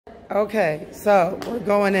Okay, so we're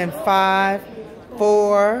going in 5,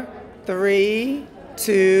 4, 3,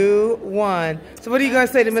 2, 1. So what are you going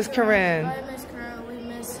to say to Miss Corinne? Hi, Miss Corinne. We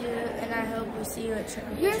miss you, and I hope we see you at church.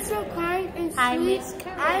 You're so kind and sweet. Hi, Miss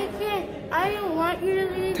Corinne. I don't want you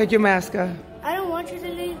to leave. Take your mask off. I don't want you to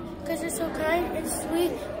leave because you're so kind and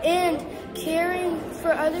sweet and caring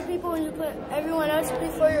for other people and you put everyone else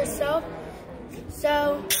before yourself.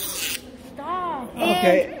 So, stop.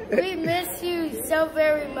 Okay. And we miss you so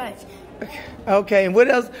very much. Okay, and what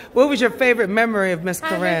else? What was your favorite memory of Miss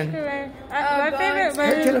Corinne? My favorite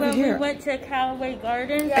memory was when we went to Callaway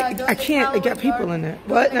Gardens. Yeah, I can't. They got people in there.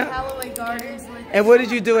 What now? Callaway Gardens. And what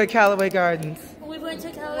did you do at Callaway Gardens? We went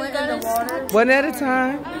to Callaway Gardens. One at a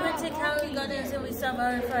time. We went to Callaway Gardens and we saw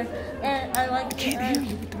butterflies. And I liked you. Can't hear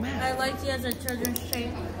you with the mask. I liked you as a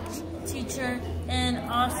children's teacher, and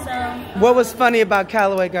also. What was funny about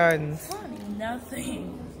Callaway Gardens?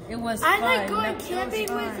 Nothing. It was I fun. like going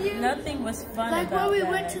camping with you. Nothing was fun Like about when we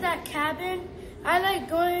that. went to that cabin, I like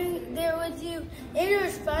going there with you. And it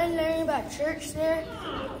was fun learning about church there.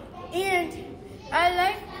 And I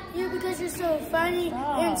like you because you're so funny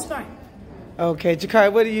and smart. Okay,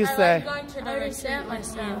 Jakari, what do you say? I like going to the retreat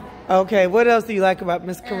myself. Okay, what else do you like about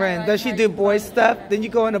Miss Corinne? Does she do boys stuff? Then you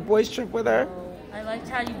go on a boys trip with her? I liked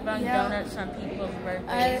how you brought donuts on people's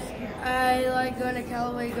birthdays. I like going to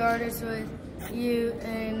Callaway Gardens with you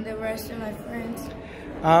and the rest of my friends.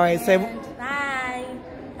 All right, say Bye.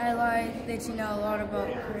 I like that you know a lot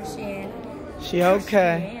about Christianity. she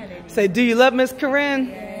okay. Say, do you love Miss Corinne?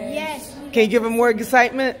 Yes. Can you give her more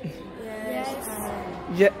excitement? Yes.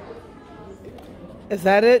 Yeah. Is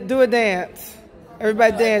that it? Do a dance.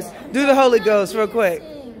 Everybody dance. Do the Holy Ghost real quick.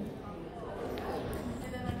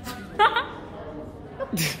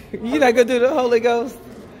 You not gonna do the Holy Ghost?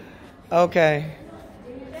 Okay.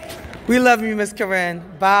 We love you, Miss Corinne.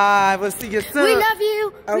 Bye. We'll see you soon. We love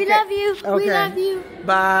you. Okay. We love you. Okay. We love you.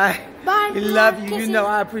 Bye. Bye. We love you. You Kisses. know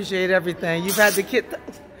I appreciate everything. You've had the kid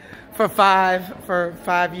for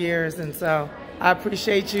five years, and so I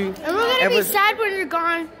appreciate you. And we're gonna be sad when you're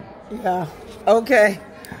gone. Yeah. Okay.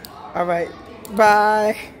 All right.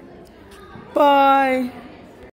 Bye. Bye.